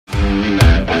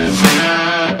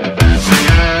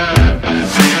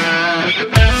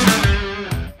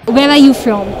Where are you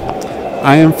from?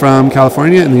 I am from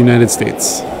California in the United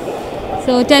States.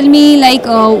 So tell me, like,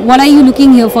 what are you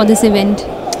looking here for this event?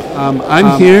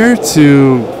 I'm here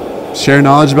to share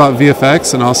knowledge about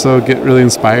VFX and also get really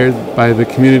inspired by the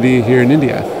community here in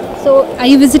India. So are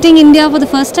you visiting India for the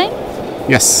first time?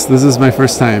 Yes, this is my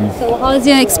first time. So how's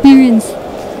your experience?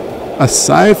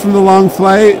 Aside from the long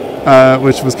flight,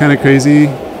 which was kind of crazy,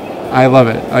 I love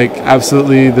it. Like,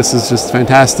 absolutely, this is just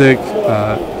fantastic.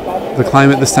 The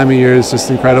climate this time of year is just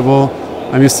incredible.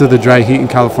 I'm used to the dry heat in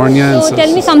California. So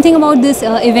tell me something about this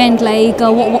event, like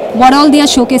what all they are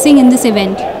showcasing in this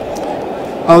event.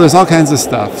 Oh, there's all kinds of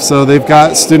stuff. So they've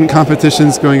got student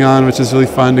competitions going on, which is really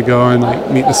fun to go and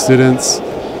like meet the students.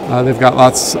 They've got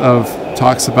lots of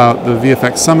talks about the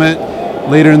VFX Summit.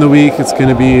 Later in the week, it's going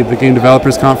to be the Game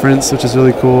Developers Conference, which is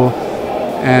really cool.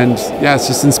 And yeah, it's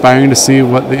just inspiring to see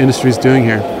what the industry is doing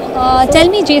here. Tell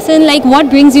me, Jason, like what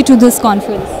brings you to this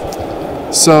conference?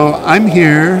 So I'm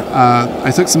here.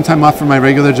 I took some time off from my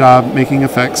regular job making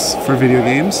effects for video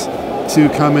games to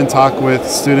come and talk with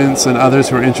students and others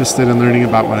who are interested in learning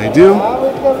about what I do.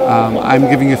 I'm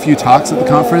giving a few talks at the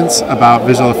conference about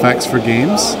visual effects for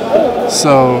games.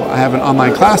 So I have an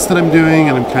online class that I'm doing,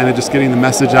 and I'm kind of just getting the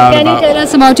message out about... Can you tell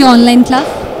us about your online class?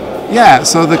 Yeah,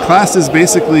 so the class is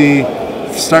basically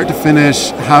start to finish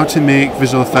how to make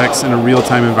visual effects in a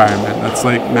real-time environment. That's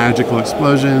like magical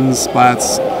explosions,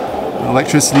 splats,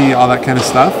 electricity, all that kind of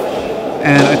stuff.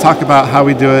 And I talk about how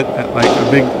we do it at like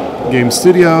a big game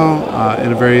studio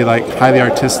in a very like highly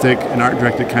artistic and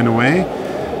art-directed kind of way.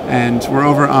 And we're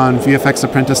over on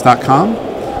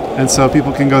vfxapprentice.com. And so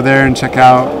people can go there and check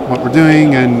out what we're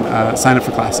doing and sign up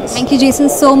for classes. Thank you, Jason,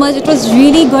 so much. It was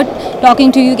really good talking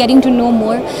to you, getting to know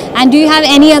more. And do you have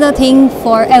any other thing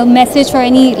for a message for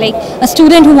any, like a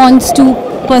student who wants to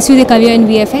pursue their career in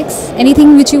VFX?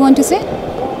 Anything which you want to say?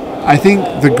 I think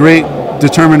the great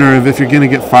determiner of if you're going to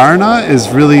get far or not is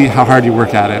really how hard you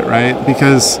work at it, right?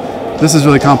 Because this is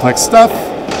really complex stuff.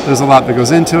 There's a lot that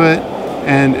goes into it.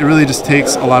 And it really just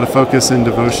takes a lot of focus and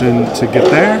devotion to get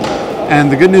there. And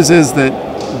the good news is that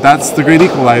that's the great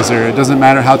equalizer. It doesn't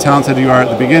matter how talented you are at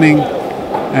the beginning,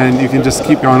 and you can just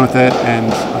keep going with it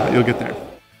and you'll get there.